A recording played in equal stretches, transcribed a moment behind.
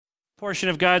Portion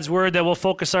of God's Word that we'll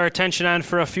focus our attention on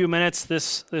for a few minutes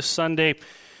this Sunday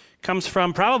comes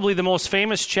from probably the most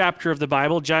famous chapter of the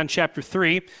Bible, John chapter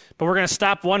 3, but we're going to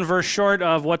stop one verse short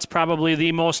of what's probably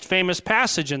the most famous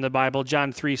passage in the Bible,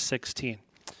 John 3:16.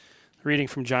 Reading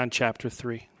from John chapter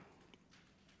 3.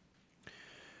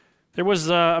 There was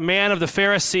a man of the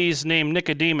Pharisees named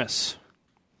Nicodemus,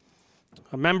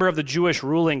 a member of the Jewish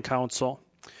ruling council.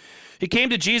 He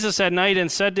came to Jesus at night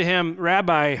and said to him,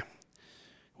 "Rabbi,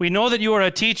 we know that you are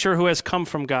a teacher who has come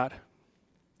from God.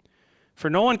 For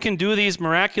no one can do these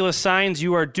miraculous signs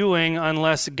you are doing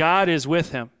unless God is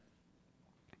with him."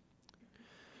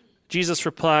 Jesus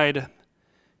replied,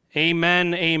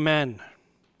 "Amen, amen.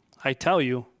 I tell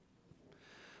you,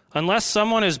 unless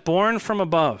someone is born from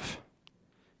above,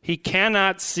 he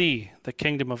cannot see the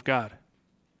kingdom of God."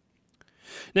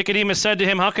 Nicodemus said to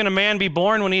him, "How can a man be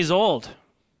born when he's old?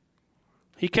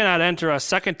 He cannot enter a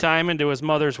second time into his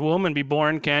mother's womb and be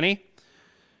born, can he?"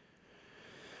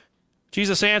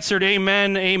 Jesus answered,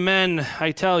 "Amen, amen,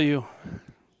 I tell you.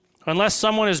 Unless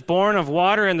someone is born of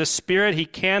water and the Spirit, he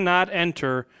cannot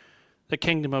enter the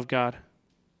kingdom of God.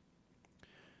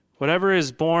 Whatever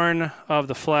is born of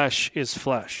the flesh is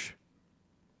flesh.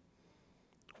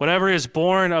 Whatever is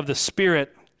born of the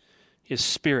Spirit is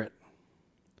spirit.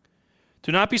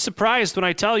 Do not be surprised when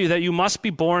I tell you that you must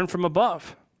be born from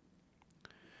above.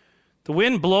 The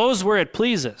wind blows where it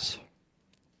pleases.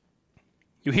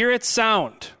 You hear its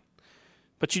sound,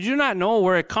 but you do not know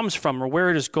where it comes from or where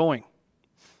it is going.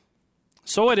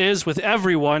 So it is with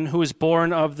everyone who is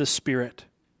born of the Spirit."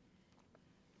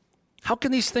 "How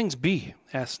can these things be?"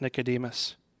 asked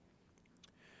Nicodemus.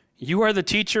 "You are the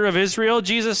teacher of Israel,"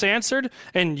 Jesus answered,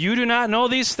 "and you do not know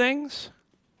these things?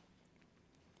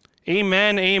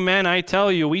 Amen, amen, I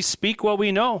tell you, we speak what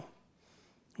we know.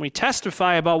 We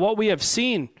testify about what we have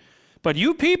seen, but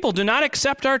you people do not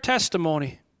accept our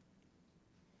testimony.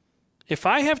 If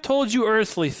I have told you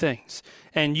earthly things,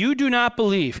 and you do not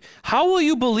believe, how will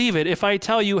you believe it if I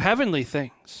tell you heavenly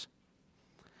things?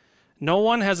 No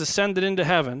one has ascended into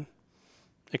heaven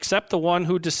except the one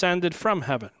who descended from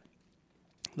heaven,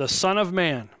 the Son of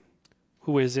Man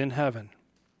who is in heaven.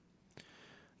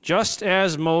 Just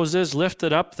as Moses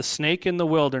lifted up the snake in the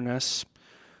wilderness,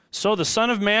 so the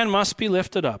Son of Man must be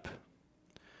lifted up,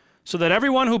 so that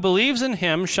everyone who believes in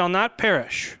him shall not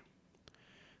perish,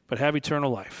 but have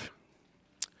eternal life."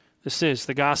 This is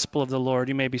the gospel of the Lord.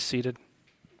 You may be seated.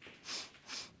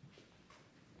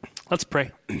 Let's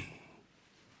pray.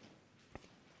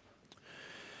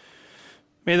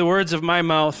 May the words of my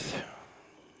mouth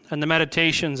and the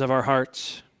meditations of our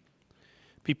hearts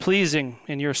be pleasing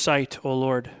in your sight, O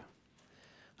Lord,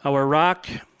 our rock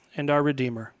and our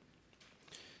Redeemer.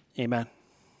 Amen.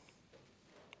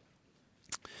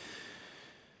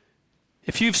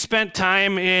 If you've spent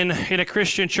time in a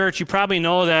Christian church, you probably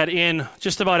know that in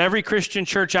just about every Christian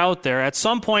church out there, at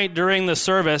some point during the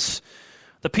service,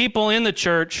 the people in the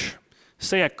church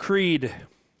say a creed.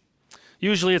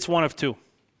 Usually it's one of two.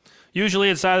 Usually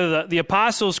it's either the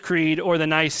Apostles' Creed or the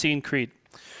Nicene Creed.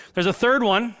 There's a third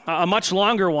one, a much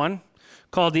longer one,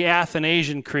 called the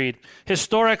Athanasian Creed.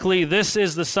 Historically, this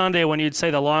is the Sunday when you'd say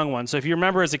the long one. So if you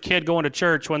remember as a kid going to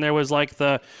church when there was like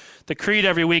the creed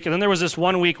every week, and then there was this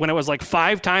one week when it was like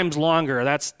 5 times longer,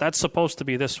 that's supposed to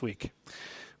be this week.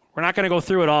 We're not going to go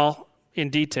through it all in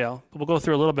detail, but we'll go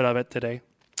through a little bit of it today.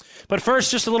 But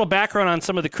first, just a little background on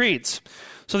some of the creeds.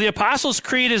 So the Apostles'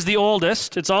 Creed is the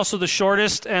oldest. It's also the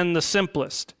shortest and the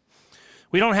simplest.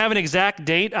 We don't have an exact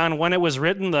date on when it was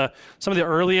written. Some of the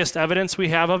earliest evidence we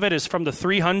have of it is from the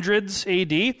 300s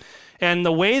AD, and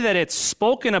the way that it's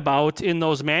spoken about in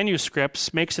those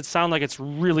manuscripts makes it sound like it's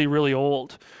really, really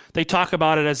old. They talk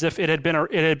about it as if it had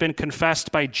been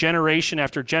confessed by generation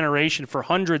after generation for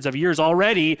hundreds of years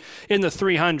already in the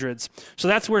 300s. So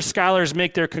that's where scholars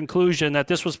make their conclusion that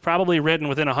this was probably written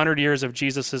within 100 years of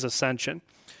Jesus' ascension,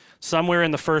 somewhere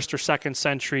in the 1st or 2nd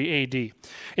century AD.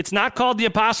 It's not called the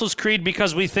Apostles' Creed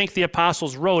because we think the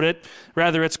apostles wrote it.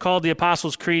 Rather, it's called the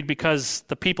Apostles' Creed because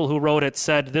the people who wrote it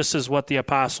said, "This is what the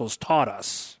apostles taught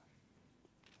us."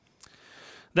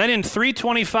 Then in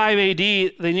 325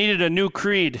 AD, they needed a new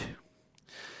creed.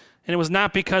 And it was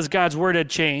not because God's word had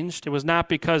changed. It was not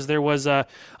because there was a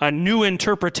new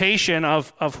interpretation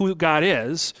of who God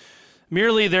is.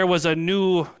 Merely there was a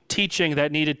new teaching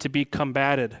that needed to be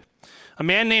combated. A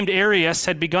man named Arius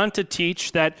had begun to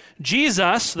teach that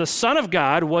Jesus, the Son of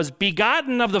God, was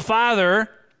begotten of the Father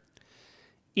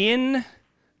in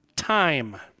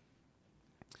time.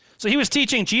 So he was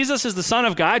teaching Jesus is the Son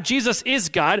of God, Jesus is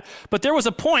God, but there was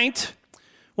a point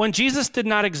when Jesus did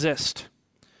not exist.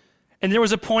 And there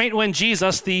was a point when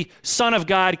Jesus, the Son of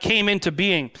God, came into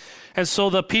being. And so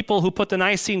the people who put the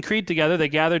Nicene Creed together, they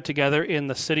gathered together in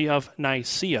the city of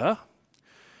Nicaea,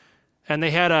 and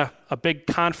they had a big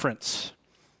conference.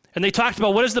 And they talked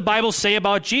about, what does the Bible say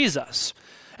about Jesus?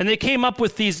 And they came up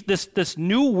with this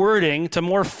new wording to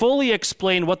more fully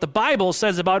explain what the Bible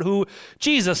says about who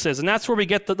Jesus is. And that's where we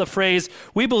get the phrase,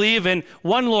 we believe in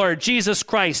one Lord, Jesus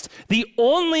Christ, the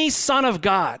only Son of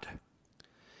God,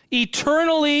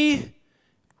 eternally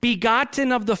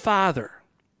begotten of the Father.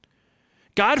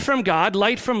 God from God,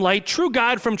 light from light, true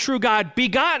God from true God,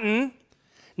 begotten,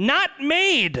 not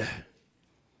made,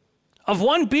 of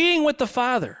one being with the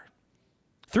Father.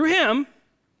 Through him,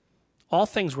 all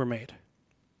things were made.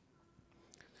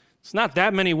 It's not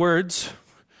that many words,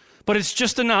 but it's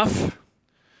just enough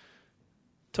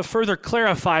to further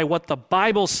clarify what the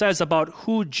Bible says about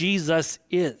who Jesus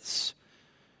is.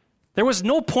 There was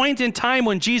no point in time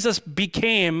when Jesus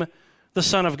became the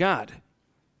Son of God.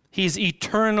 He's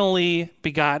eternally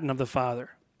begotten of the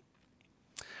Father.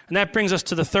 And that brings us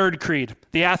to the third creed,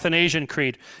 the Athanasian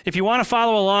Creed. If you want to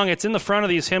follow along, it's in the front of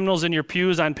these hymnals in your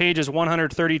pews on pages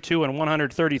 132 and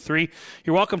 133.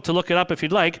 You're welcome to look it up if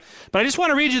you'd like. But I just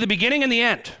want to read you the beginning and the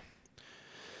end,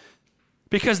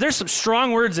 because there's some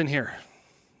strong words in here.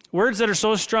 Words that are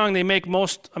so strong they make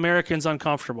most Americans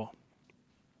uncomfortable.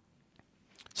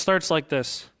 It starts like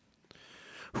this.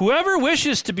 Whoever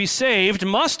wishes to be saved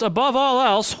must, above all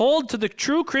else, hold to the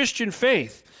true Christian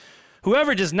faith.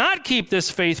 Whoever does not keep this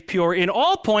faith pure in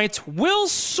all points will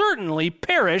certainly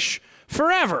perish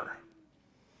forever.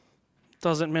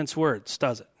 Doesn't mince words,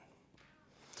 does it?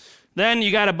 Then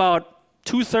you got about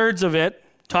 2/3 of it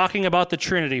talking about the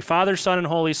Trinity, Father, Son, and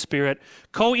Holy Spirit,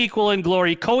 co-equal in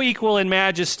glory, co-equal in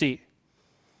majesty.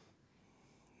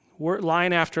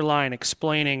 Line after line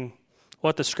explaining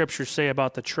what the scriptures say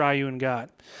about the triune God.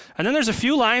 And then there's a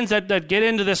few lines that get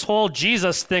into this whole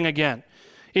Jesus thing again.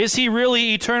 Is he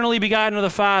really eternally begotten of the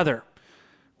Father?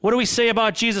 What do we say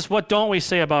about Jesus? What don't we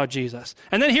say about Jesus?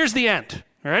 And then here's the end.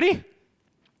 Ready?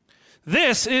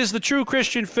 This is the true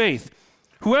Christian faith.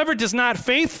 Whoever does not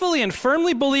faithfully and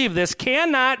firmly believe this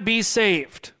cannot be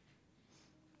saved.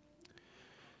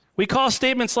 We call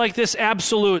statements like this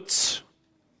absolutes.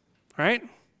 Right?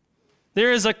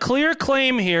 There is a clear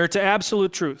claim here to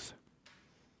absolute truth.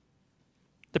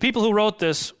 The people who wrote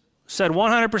this said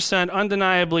 100%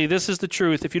 undeniably, this is the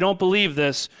truth. If you don't believe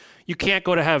this, you can't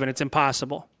go to heaven. It's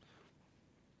impossible.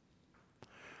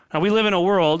 Now, we live in a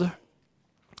world,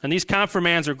 and these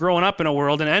confirmands are growing up in a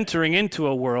world and entering into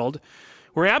a world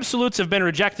where absolutes have been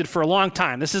rejected for a long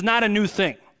time. This is not a new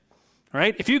thing,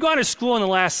 right? If you've gone to school in the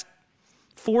last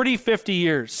 40, 50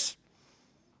 years,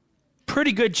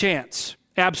 pretty good chance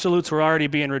absolutes were already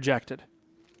being rejected.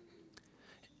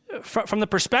 From the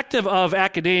perspective of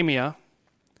academia,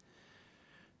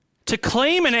 to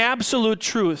claim an absolute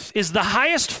truth is the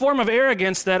highest form of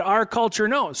arrogance that our culture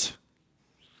knows.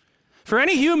 For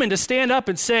any human to stand up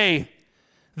and say,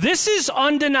 this is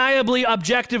undeniably,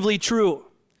 objectively true.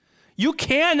 You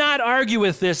cannot argue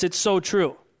with this, it's so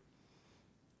true.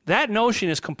 That notion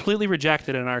is completely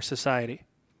rejected in our society.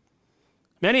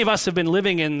 Many of us have been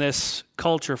living in this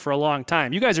culture for a long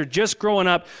time. You guys are just growing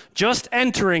up, just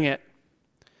entering it.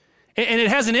 And it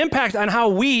has an impact on how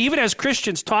we, even as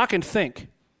Christians, talk and think.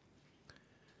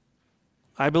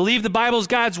 I believe the Bible's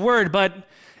God's word, but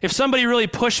if somebody really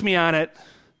pushed me on it,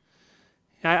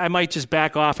 I might just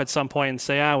back off at some point and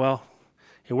say, well,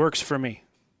 it works for me.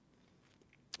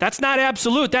 That's not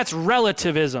absolute, that's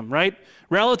relativism, right?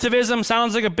 Relativism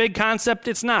sounds like a big concept.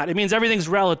 It's not. It means everything's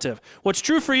relative. What's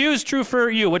true for you is true for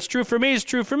you. What's true for me is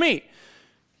true for me.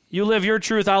 You live your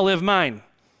truth, I'll live mine.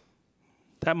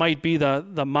 That might be the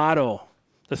motto,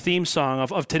 the theme song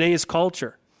of today's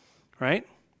culture, right?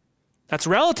 That's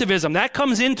relativism. That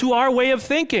comes into our way of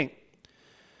thinking.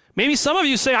 Maybe some of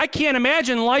you say, I can't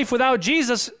imagine life without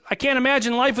Jesus. I can't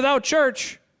imagine life without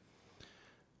church.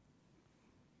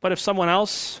 But if someone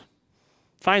else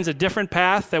finds a different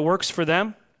path that works for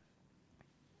them,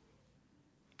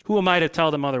 who am I to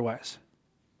tell them otherwise?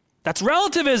 That's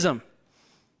relativism.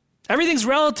 Everything's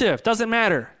relative. Doesn't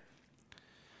matter.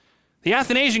 The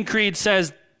Athanasian Creed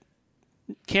says,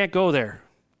 can't go there.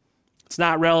 It's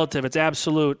not relative. It's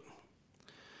absolute.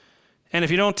 And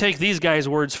if you don't take these guys'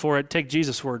 words for it, take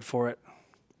Jesus' word for it.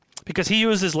 Because he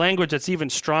uses language that's even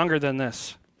stronger than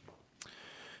this.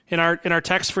 In our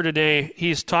text for today,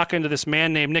 he's talking to this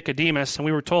man named Nicodemus, and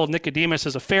we were told Nicodemus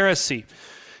is a Pharisee.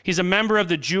 He's a member of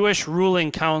the Jewish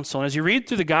ruling council. And as you read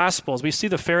through the Gospels, we see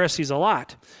the Pharisees a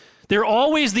lot. They're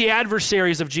always the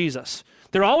adversaries of Jesus.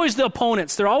 They're always the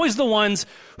opponents. They're always the ones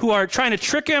who are trying to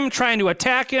trick him, trying to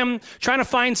attack him, trying to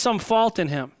find some fault in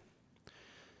him.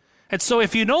 And so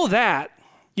if you know that,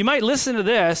 you might listen to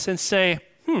this and say,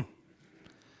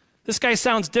 this guy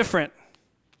sounds different.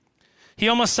 He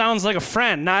almost sounds like a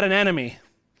friend, not an enemy.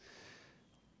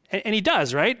 And he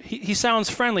does, right? He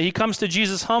sounds friendly. He comes to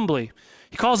Jesus humbly.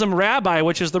 He calls him rabbi,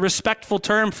 which is the respectful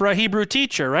term for a Hebrew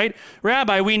teacher, right?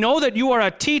 Rabbi, we know that you are a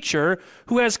teacher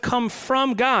who has come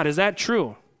from God. Is that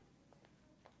true?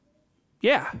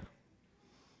 Yeah.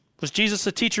 Was Jesus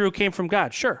a teacher who came from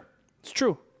God? Sure, it's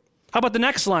true. How about the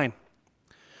next line?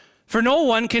 For no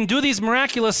one can do these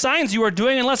miraculous signs you are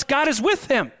doing unless God is with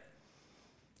him.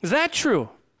 Is that true?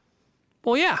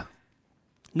 Well, yeah.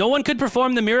 No one could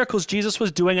perform the miracles Jesus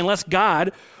was doing unless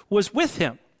God was with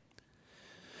him.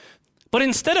 But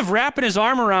instead of wrapping his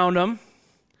arm around him,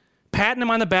 patting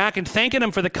him on the back, and thanking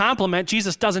him for the compliment,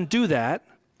 Jesus doesn't do that.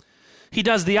 He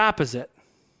does the opposite.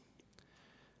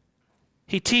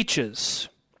 He teaches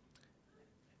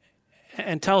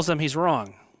and tells them he's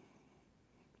wrong.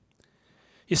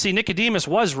 You see, Nicodemus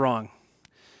was wrong.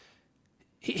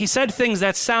 He said things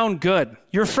that sound good.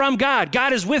 You're from God.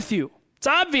 God is with you. It's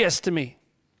obvious to me.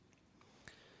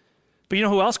 But you know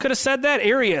who else could have said that?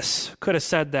 Arius could have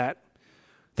said that.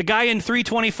 The guy in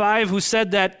 325 who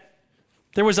said that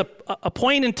there was a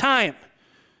point in time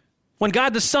when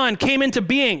God the Son came into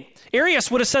being.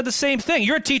 Arius would have said the same thing.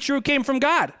 You're a teacher who came from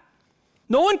God.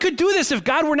 No one could do this if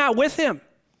God were not with him.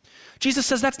 Jesus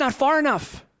says that's not far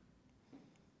enough.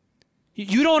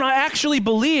 You don't actually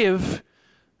believe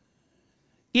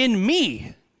in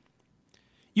me.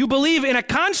 You believe in a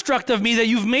construct of me that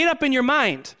you've made up in your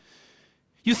mind.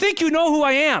 You think you know who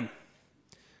I am.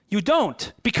 You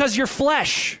don't, because you're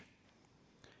flesh.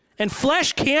 And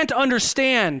flesh can't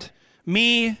understand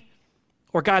me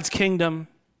or God's kingdom.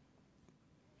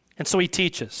 And so he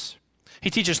teaches. He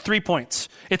teaches 3 points.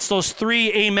 It's those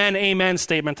 3 amen, amen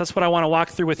statements. That's what I want to walk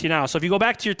through with you now. So if you go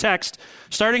back to your text,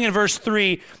 starting in verse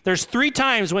 3, there's 3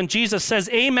 times when Jesus says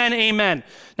amen, amen.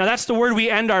 Now that's the word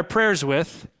we end our prayers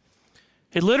with.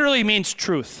 It literally means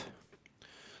truth.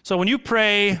 So when you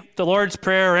pray the Lord's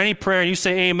Prayer or any prayer and you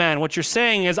say amen, what you're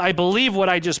saying is, I believe what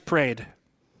I just prayed.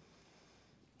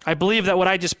 I believe that what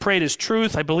I just prayed is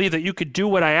truth. I believe that you could do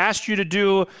what I asked you to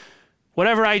do.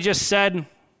 Whatever I just said,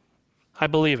 I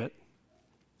believe it.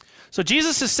 So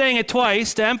Jesus is saying it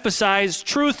twice to emphasize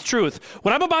truth, truth.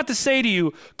 What I'm about to say to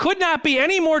you could not be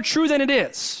any more true than it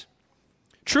is.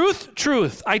 Truth,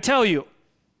 truth, I tell you.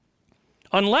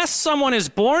 Unless someone is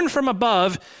born from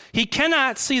above, he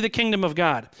cannot see the kingdom of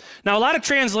God. Now, a lot of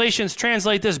translations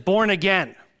translate this born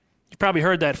again. You've probably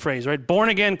heard that phrase, right? Born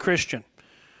again Christian.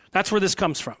 That's where this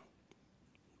comes from.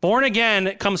 Born again,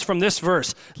 it comes from this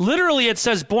verse. Literally, it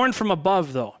says born from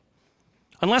above, though.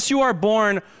 Unless you are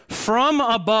born from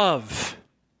above,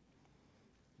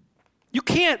 you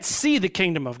can't see the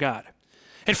kingdom of God.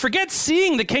 And forget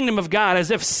seeing the kingdom of God as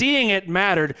if seeing it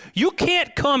mattered. You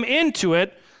can't come into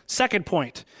it. Second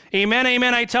point, amen,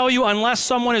 amen, I tell you, unless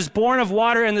someone is born of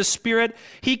water and the Spirit,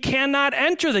 he cannot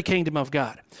enter the kingdom of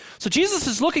God. So Jesus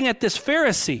is looking at this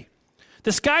Pharisee,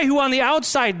 this guy who on the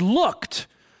outside looked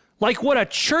like what a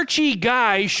churchy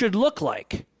guy should look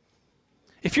like.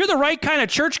 If you're the right kind of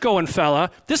church-going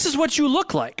fella, this is what you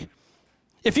look like.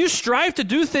 If you strive to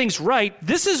do things right,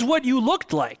 this is what you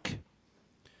looked like.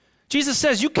 Jesus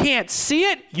says you can't see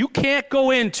it, you can't go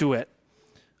into it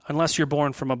unless you're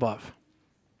born from above.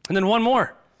 And then one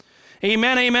more.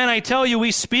 Amen, amen, I tell you,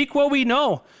 we speak what we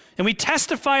know, and we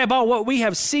testify about what we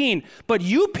have seen. But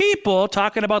you people,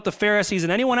 talking about the Pharisees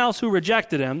and anyone else who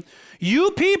rejected him,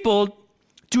 you people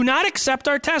do not accept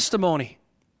our testimony.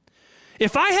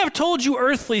 If I have told you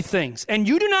earthly things and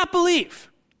you do not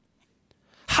believe,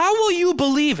 how will you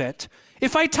believe it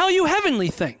if I tell you heavenly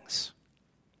things?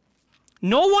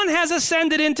 No one has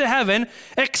ascended into heaven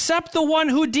except the one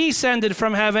who descended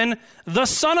from heaven, the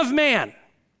Son of Man,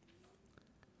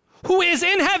 who is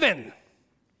in heaven.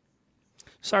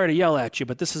 Sorry to yell at you,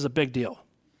 but this is a big deal.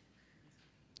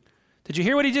 Did you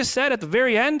hear what he just said at the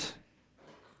very end?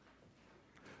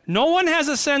 No one has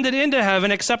ascended into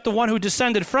heaven except the one who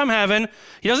descended from heaven.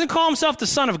 He doesn't call himself the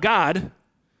Son of God.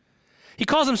 He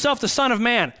calls himself the Son of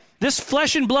Man. This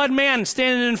flesh and blood man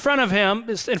standing in front of him,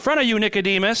 in front of you,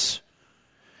 Nicodemus,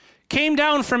 came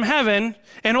down from heaven,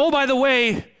 and oh, by the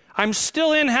way, I'm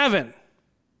still in heaven.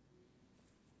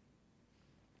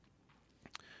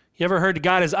 You ever heard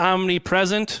God is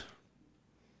omnipresent?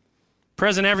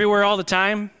 Present everywhere all the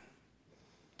time?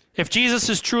 If Jesus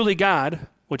is truly God,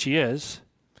 which he is,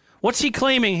 what's he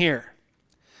claiming here?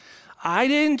 I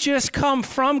didn't just come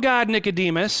from God,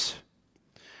 Nicodemus.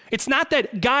 It's not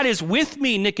that God is with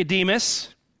me,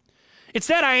 Nicodemus. It's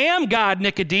that I am God,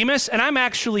 Nicodemus, and I'm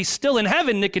actually still in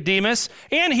heaven, Nicodemus,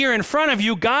 and here in front of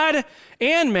you, God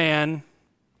and man,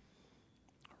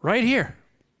 Right here.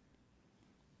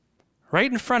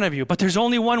 Right in front of you. But there's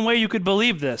only one way you could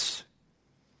believe this.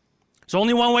 There's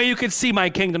only one way you could see my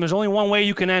kingdom. There's only one way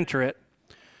you can enter it.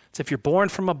 It's if you're born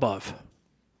from above.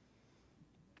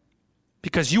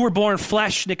 Because you were born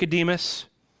flesh, Nicodemus.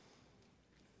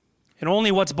 And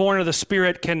only what's born of the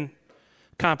Spirit can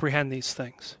comprehend these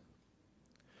things.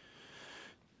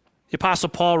 The Apostle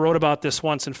Paul wrote about this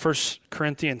once in 1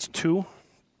 Corinthians 2.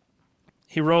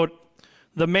 He wrote,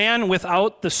 "The man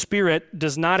without the Spirit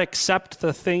does not accept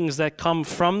the things that come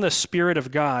from the Spirit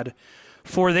of God,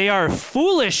 for they are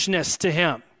foolishness to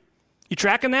him." You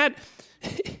tracking that?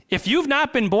 If you've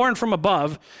not been born from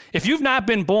above, if you've not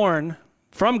been born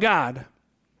from God,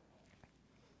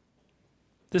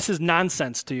 this is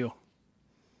nonsense to you.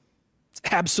 It's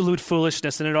absolute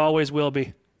foolishness, and it always will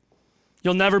be.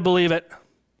 You'll never believe it.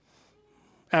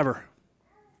 Ever.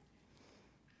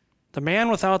 The man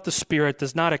without the Spirit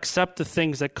does not accept the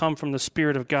things that come from the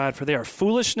Spirit of God, for they are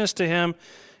foolishness to him,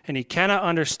 and he cannot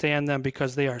understand them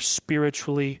because they are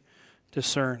spiritually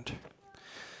discerned.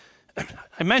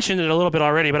 I mentioned it a little bit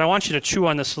already, but I want you to chew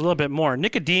on this a little bit more.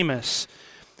 Nicodemus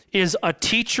is a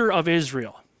teacher of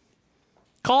Israel.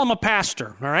 Call him a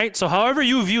pastor, all right? So however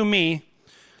you view me,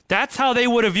 that's how they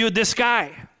would have viewed this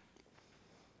guy.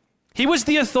 He was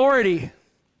the authority.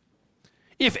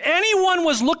 If anyone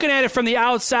was looking at it from the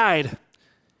outside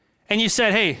and you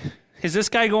said, "Hey, is this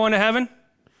guy going to heaven?"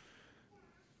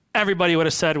 Everybody would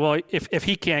have said, "Well, if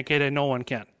he can't get in, no one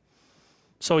can."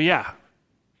 So yeah,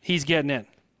 he's getting in.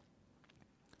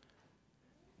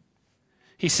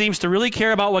 He seems to really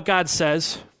care about what God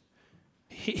says.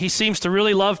 He seems to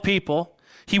really love people.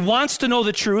 He wants to know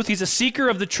the truth. He's a seeker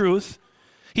of the truth.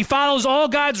 He follows all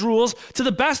God's rules to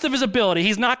the best of his ability.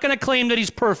 He's not going to claim that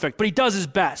he's perfect, but he does his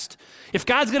best. If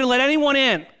God's going to let anyone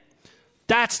in,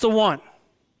 that's the one.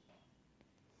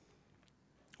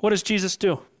 What does Jesus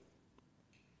do?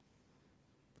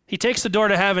 He takes the door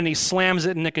to heaven, he slams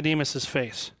it in Nicodemus'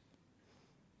 face.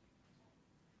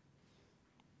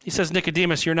 He says,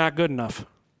 "Nicodemus, you're not good enough.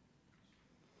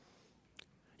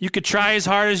 You could try as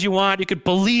hard as you want. You could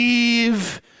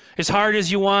believe as hard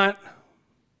as you want.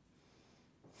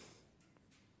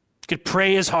 You could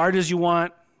pray as hard as you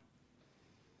want.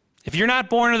 If you're not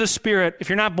born of the Spirit, if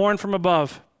you're not born from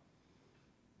above,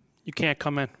 you can't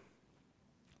come in." And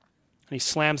he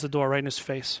slams the door right in his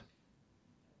face.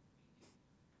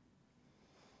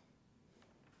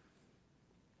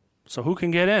 So who can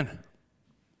get in?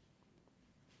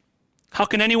 How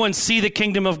can anyone see the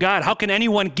kingdom of God? How can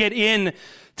anyone get in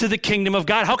to the kingdom of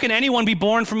God? How can anyone be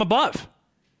born from above?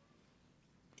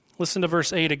 Listen to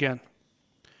verse 8 again.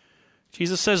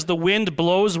 Jesus says, "The wind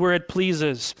blows where it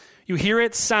pleases. You hear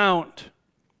its sound,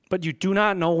 but you do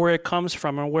not know where it comes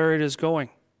from or where it is going.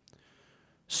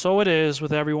 So it is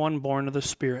with everyone born of the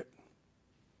Spirit."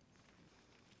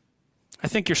 I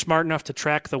think you're smart enough to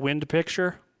track the wind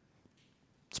picture.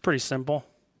 It's pretty simple.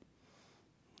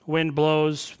 Wind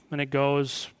blows and it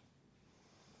goes.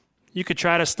 You could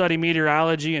try to study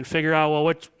meteorology and figure out,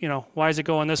 well, why is it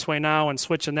going this way now and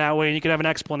switching that way? And you could have an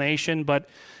explanation, but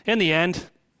in the end,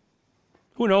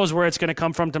 who knows where it's going to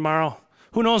come from tomorrow?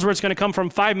 Who knows where it's going to come from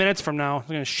 5 minutes from now? It's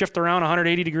going to shift around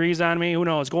 180 degrees on me. Who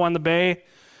knows? Go on the bay.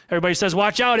 Everybody says,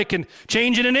 watch out, it can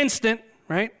change in an instant,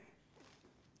 right?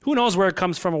 Who knows where it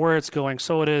comes from or where it's going?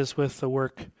 So it is with the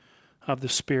work of the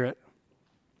Spirit.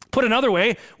 Put another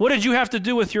way, what did you have to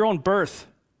do with your own birth?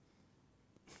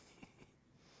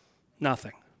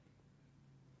 Nothing.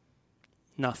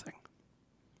 Nothing.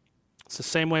 It's the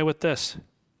same way with this.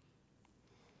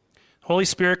 Holy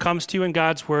Spirit comes to you in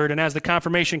God's Word, and as the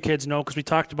confirmation kids know, because we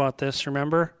talked about this,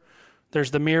 remember?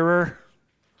 There's the mirror.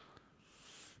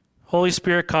 Holy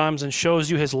Spirit comes and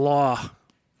shows you His law,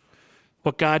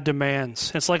 what God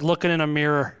demands. It's like looking in a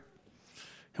mirror.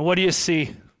 And what do you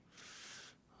see?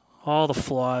 All the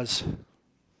flaws.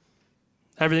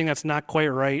 Everything that's not quite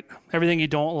right. Everything you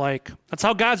don't like. That's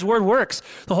how God's Word works.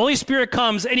 The Holy Spirit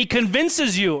comes and He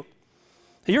convinces you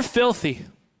that you're filthy,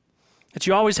 that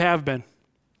you always have been.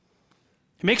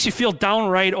 It makes you feel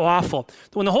downright awful.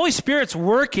 When the Holy Spirit's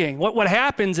working, what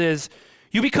happens is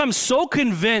you become so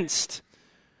convinced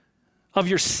of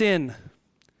your sin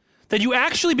that you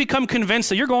actually become convinced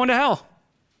that you're going to hell.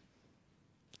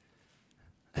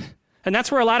 And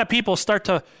that's where a lot of people start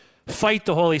to fight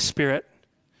the Holy Spirit.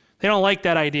 They don't like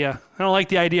that idea. I don't like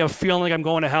the idea of feeling like I'm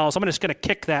going to hell, so I'm just going to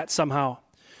kick that somehow.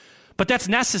 But that's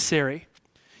necessary.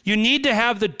 You need to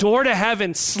have the door to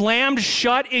heaven slammed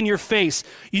shut in your face.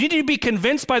 You need to be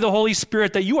convinced by the Holy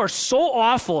Spirit that you are so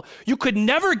awful, you could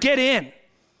never get in,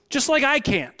 just like I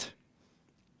can't.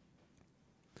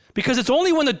 Because it's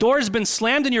only when the door has been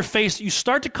slammed in your face that you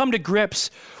start to come to grips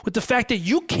with the fact that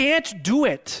you can't do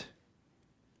it.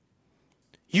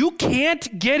 You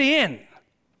can't get in.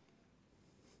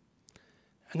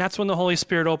 And that's when the Holy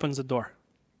Spirit opens the door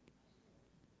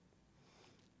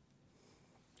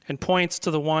and points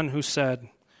to the one who said,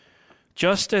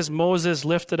 just as Moses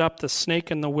lifted up the snake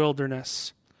in the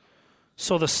wilderness,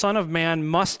 so the Son of Man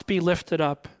must be lifted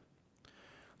up,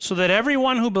 so that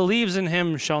everyone who believes in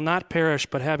him shall not perish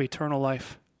but have eternal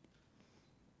life.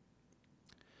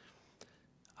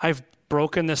 I've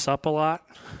broken this up a lot,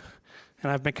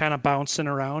 and I've been kind of bouncing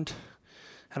around,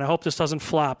 and I hope this doesn't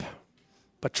flop,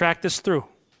 but track this through.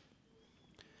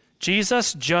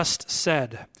 Jesus just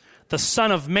said, the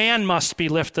Son of Man must be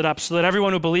lifted up so that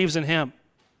everyone who believes in him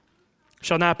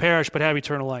shall not perish but have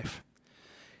eternal life.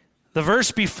 The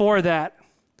verse before that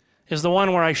is the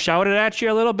one where I shouted at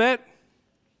you a little bit,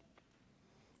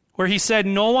 where he said,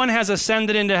 no one has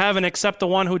ascended into heaven except the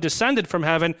one who descended from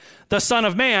heaven, the Son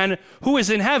of Man, who is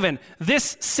in heaven.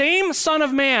 This same Son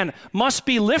of Man must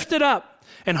be lifted up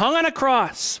and hung on a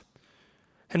cross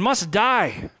and must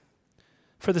die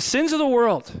for the sins of the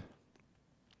world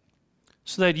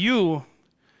so that you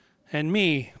and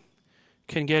me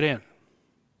can get in.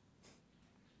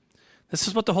 This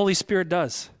is what the Holy Spirit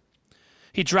does.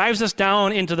 He drives us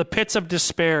down into the pits of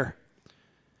despair.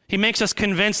 He makes us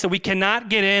convinced that we cannot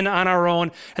get in on our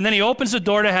own. And then he opens the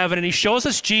door to heaven and he shows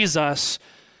us Jesus,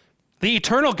 the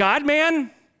eternal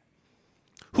God-man,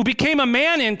 who became a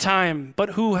man in time,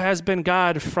 but who has been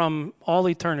God from all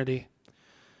eternity,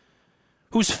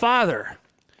 whose Father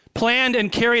planned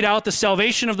and carried out the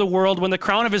salvation of the world when the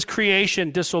crown of his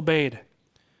creation disobeyed.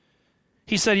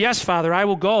 He said, yes, Father, I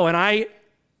will go, and I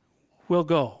will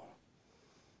go.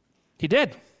 He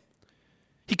did.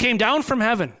 He came down from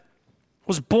heaven,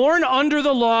 was born under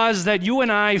the laws that you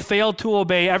and I failed to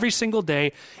obey every single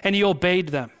day, and he obeyed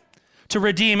them to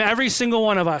redeem every single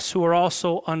one of us who are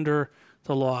also under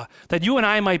the law, that you and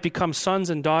I might become sons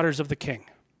and daughters of the King.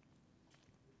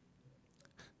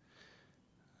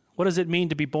 What does it mean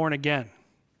to be born again?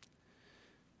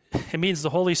 It means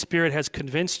the Holy Spirit has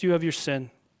convinced you of your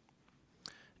sin,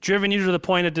 driven you to the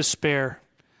point of despair,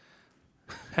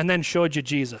 and then showed you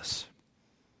Jesus,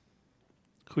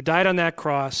 who died on that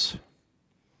cross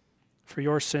for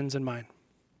your sins and mine.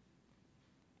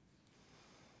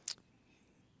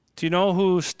 Do you know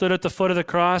who stood at the foot of the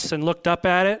cross and looked up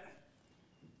at it?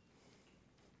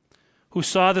 Who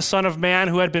saw the Son of Man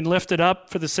who had been lifted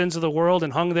up for the sins of the world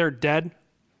and hung there dead?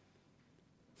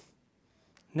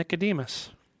 Nicodemus.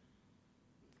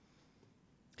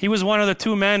 He was one of the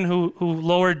two men who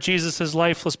lowered Jesus'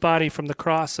 lifeless body from the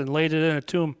cross and laid it in a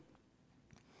tomb,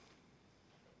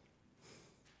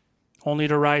 only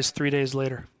to rise 3 days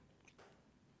later.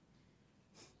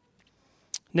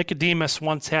 Nicodemus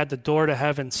once had the door to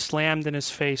heaven slammed in his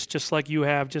face, just like you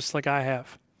have, just like I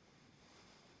have.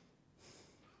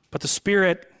 But the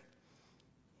Spirit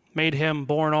made him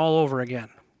born all over again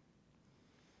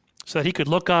so that he could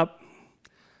look up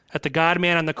at the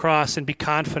God-man on the cross and be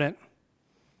confident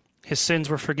his sins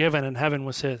were forgiven and heaven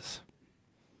was his.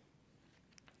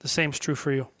 The same's true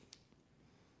for you.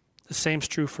 The same's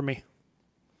true for me.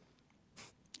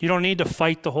 You don't need to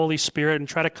fight the Holy Spirit and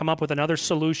try to come up with another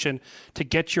solution to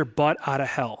get your butt out of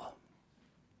hell.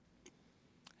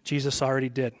 Jesus already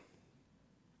did.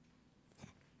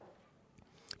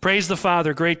 Praise the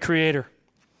Father, great Creator.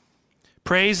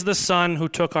 Praise the Son who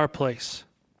took our place.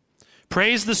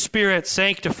 Praise the Spirit,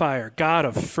 Sanctifier, God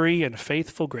of free and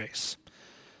faithful grace.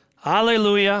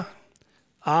 Alleluia,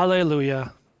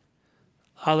 alleluia,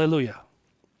 alleluia.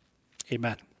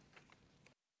 Amen.